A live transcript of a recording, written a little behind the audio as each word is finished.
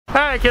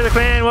Hi Killer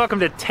Clan,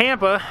 welcome to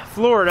Tampa,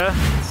 Florida.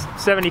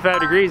 It's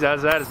 75 degrees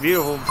outside, it's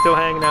beautiful. I'm still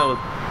hanging out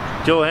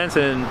with Joel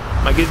Henson and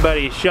my good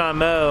buddy Sean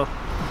Moe.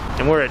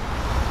 And we're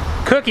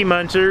at Cookie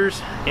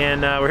Munchers,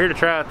 and we're here to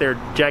try out their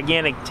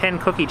gigantic 10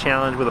 cookie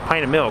challenge with a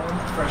pint of milk.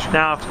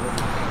 Now,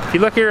 if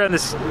you look here on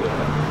this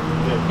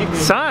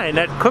sign,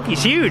 that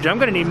cookie's huge. I'm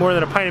gonna need more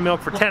than a pint of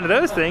milk for 10 of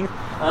those things.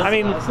 I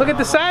mean, look at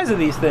the size of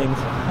these things.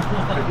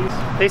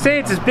 They say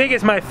it's as big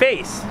as my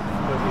face.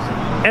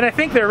 And I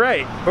think they're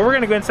right, but we're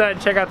gonna go inside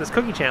and check out this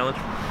cookie challenge.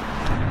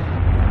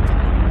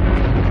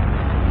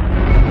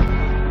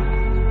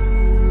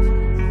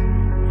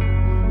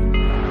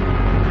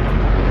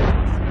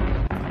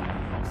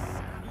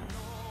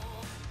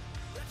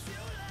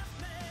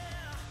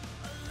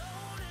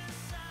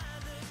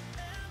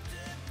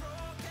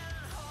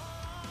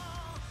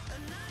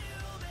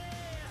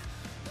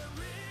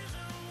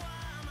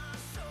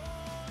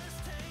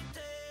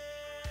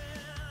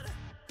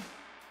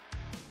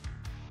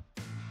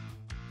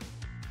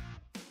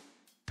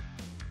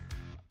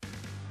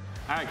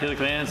 Alright Killer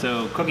Clan,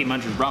 so Cookie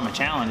Munchers brought my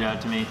challenge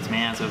out to me,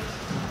 man, so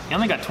he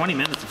only got 20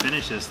 minutes to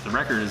finish this. The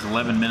record is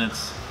 11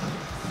 minutes,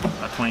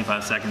 about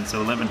 25 seconds,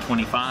 so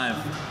 11:25.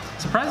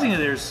 Surprisingly,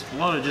 there's a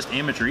lot of just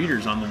amateur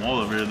eaters on the wall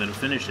over there that have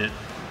finished it.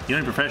 The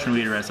only professional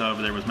eater I saw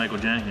over there was Michael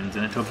Jenkins,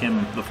 and it took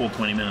him the full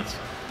 20 minutes.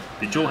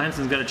 But Joel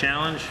Henson's got a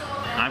challenge,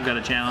 I've got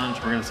a challenge,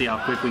 we're gonna see how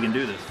quick we can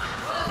do this.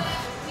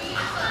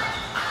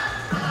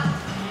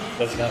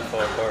 Let's not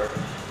fall apart.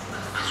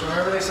 So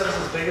remember they said it's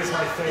as big as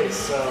my face,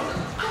 so...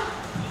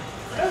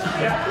 That's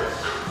pretty accurate.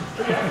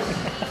 Pretty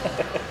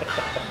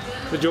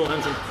accurate. The Joel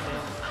Henson.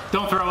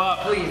 Don't throw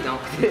up. Please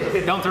don't.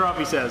 Don't throw up,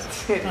 he says.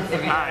 If you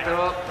don't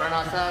throw up, run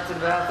outside to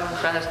the bathroom,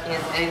 trash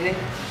cans, anything.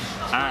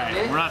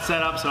 Alright, we're not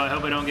set up, so I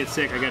hope I don't get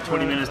sick. I got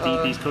 20 minutes to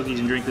eat these cookies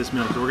and drink this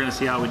milk, so we're gonna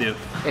see how we do.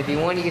 If you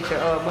want, you get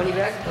your money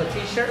back, a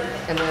t-shirt,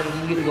 and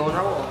then you get to go on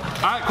our wall.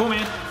 Alright, cool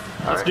man.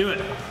 Let's do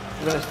it.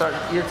 I'm gonna start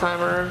your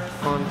timer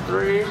on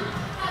 3,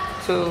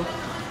 2,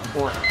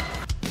 1.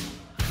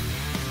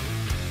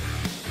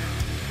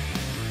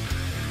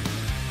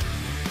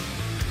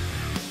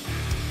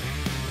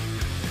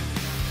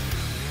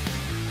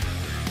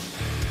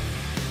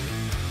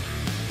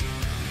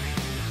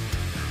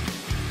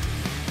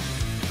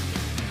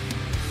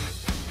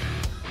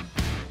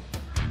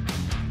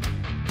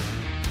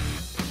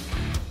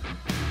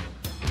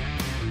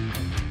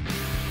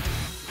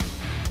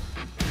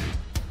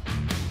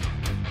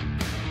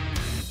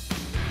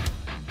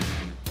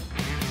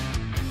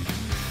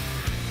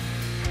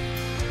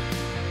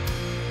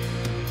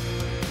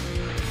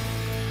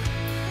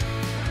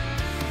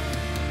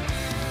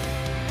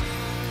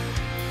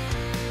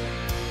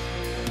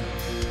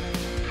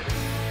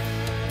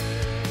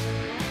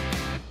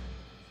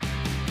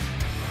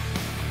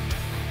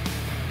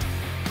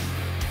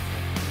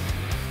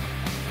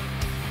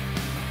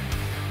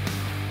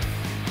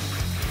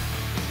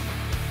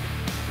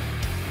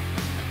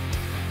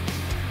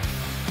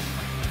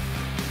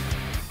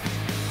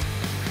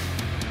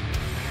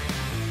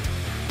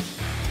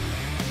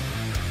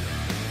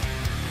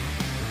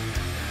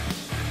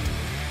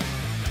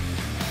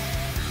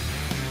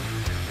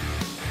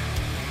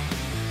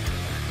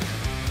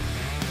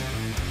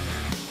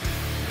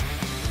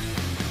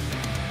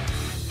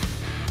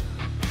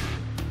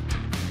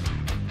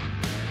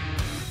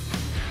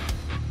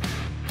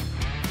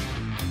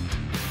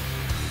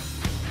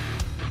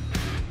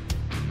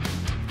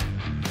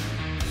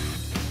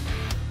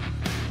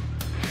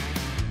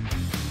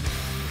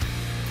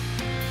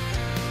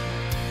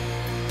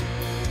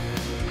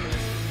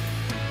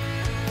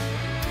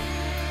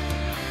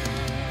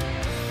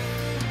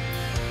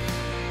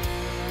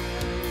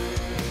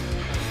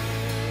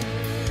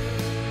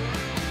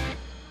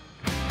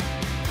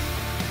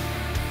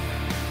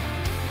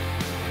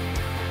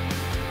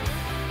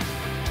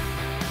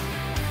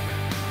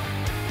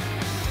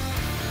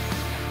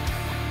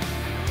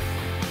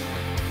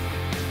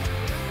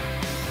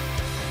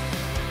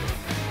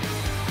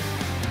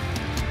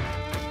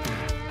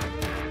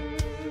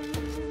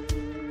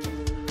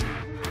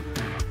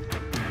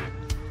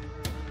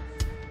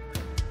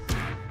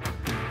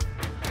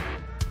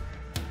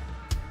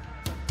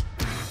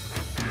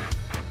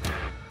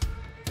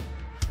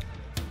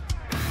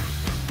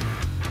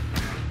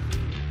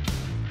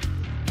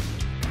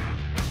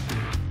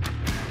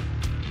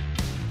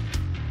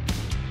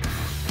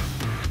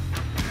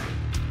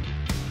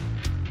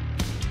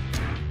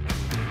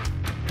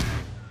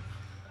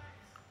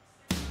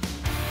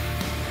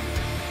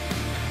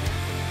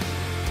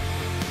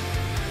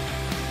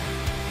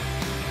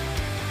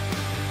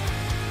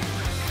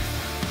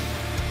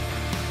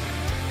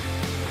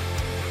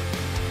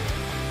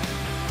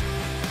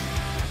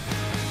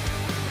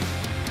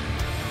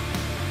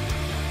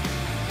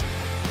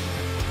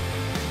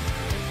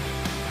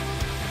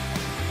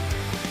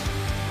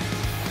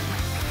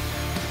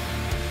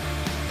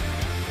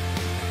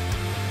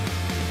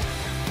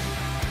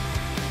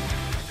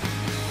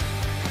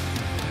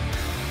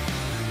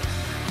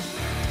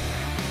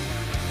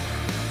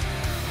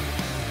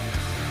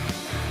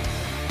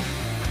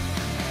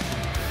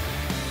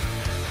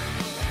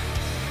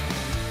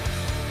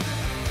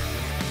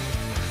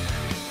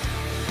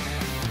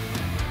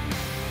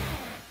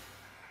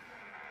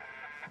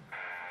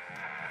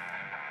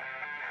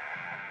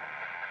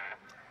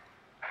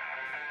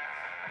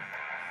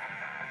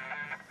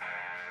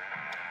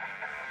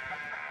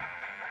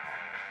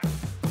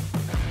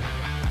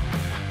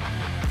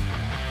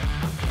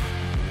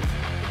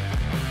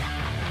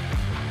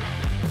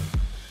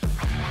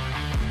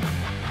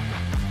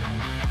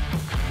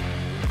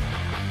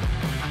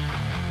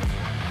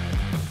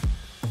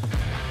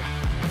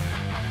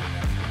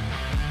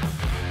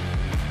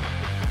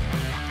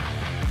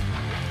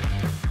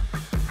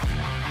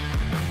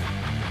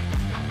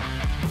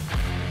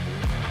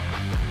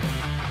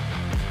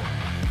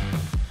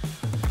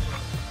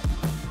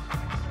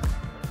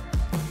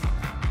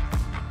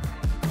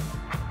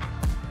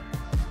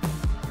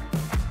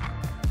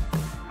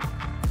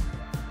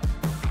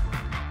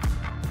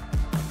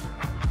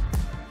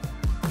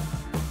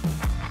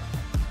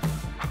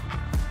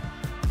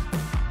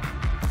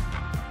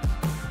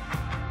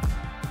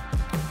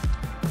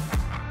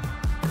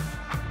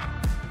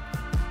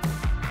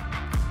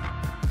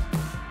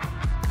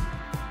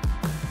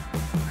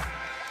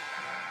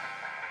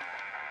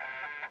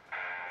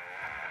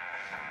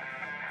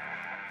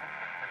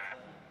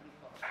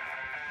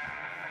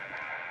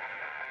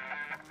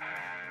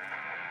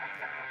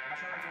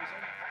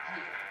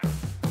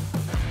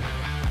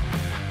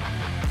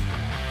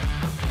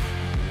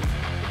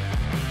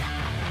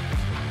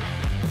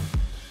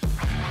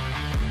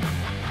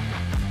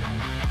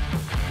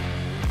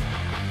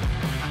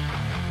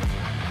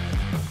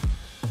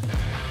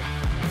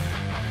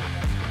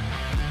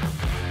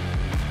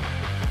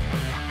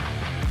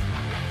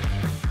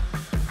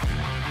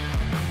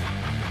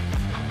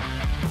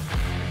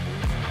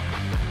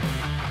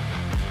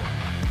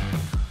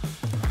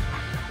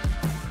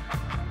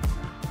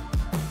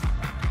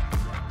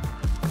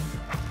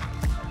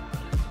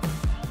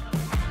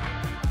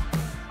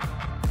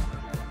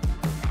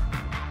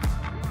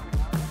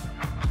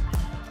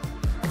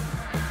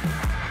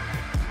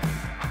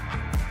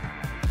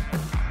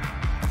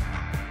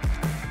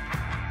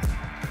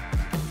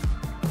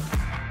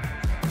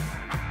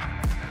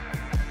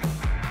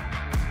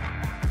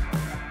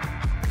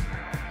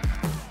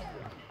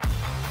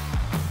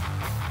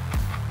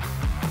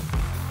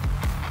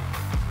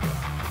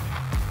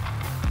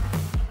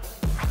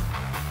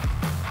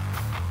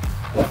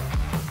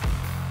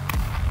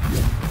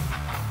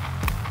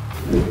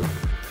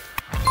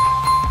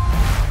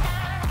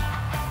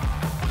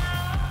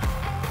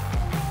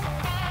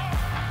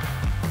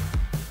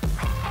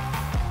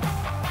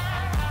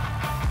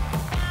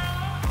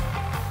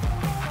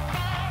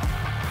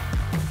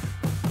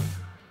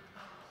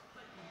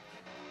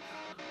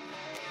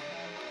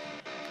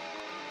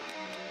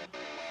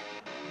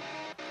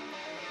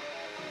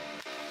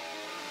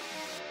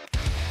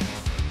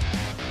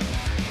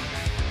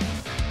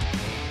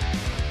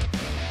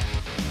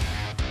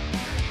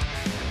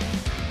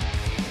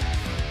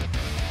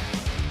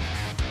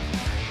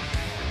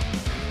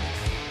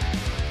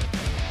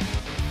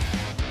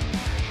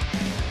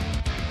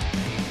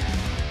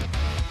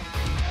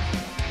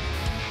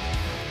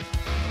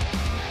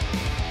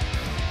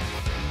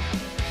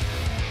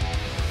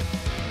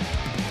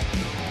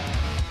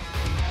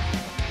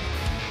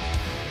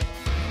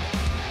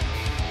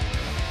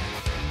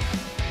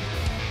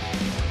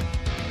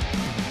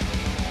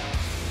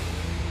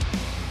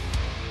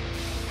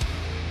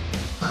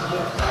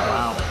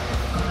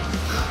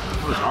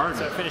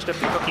 finished up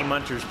the Cookie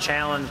Munchers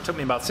challenge. It took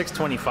me about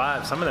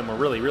 625. Some of them were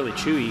really, really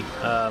chewy.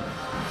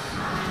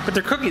 But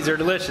their cookies are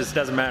delicious,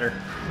 doesn't matter.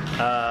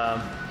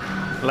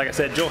 Like I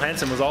said, Joel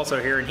Henson was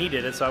also here and he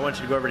did it, so I want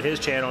you to go over to his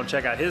channel and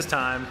check out his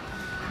time.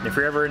 And if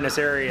you're ever in this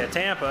area of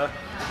Tampa,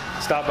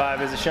 stop by,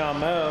 visit Sean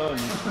Moe,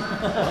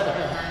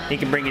 and he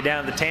can bring you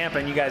down to Tampa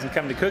and you guys can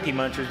come to Cookie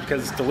Munchers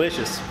because it's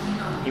delicious.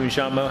 Even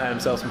Sean Moe had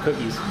himself some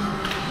cookies.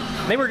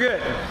 They were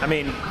good. I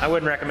mean, I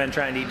wouldn't recommend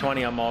trying to eat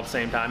 20 of them all at the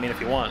same time. I mean,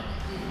 if you want.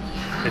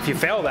 If you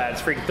fail that,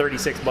 it's freaking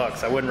 36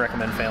 bucks. I wouldn't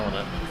recommend failing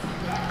it.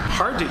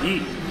 Hard to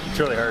eat. It's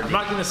really hard to I'm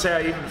not going to say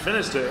I even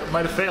finished it. I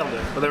might have failed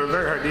it, but they were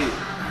very hard to eat.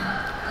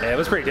 Yeah, it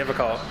was pretty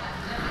difficult.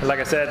 But like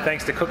I said,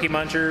 thanks to Cookie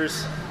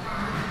Munchers.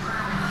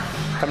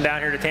 Come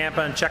down here to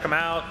Tampa and check them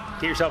out.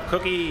 Get yourself a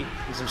cookie,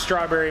 get some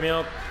strawberry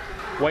milk,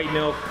 white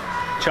milk,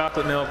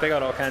 chocolate milk. They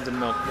got all kinds of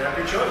milk. You have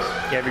your choice.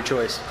 You have your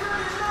choice.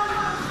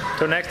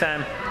 Till next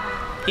time,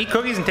 eat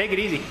cookies and take it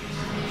easy.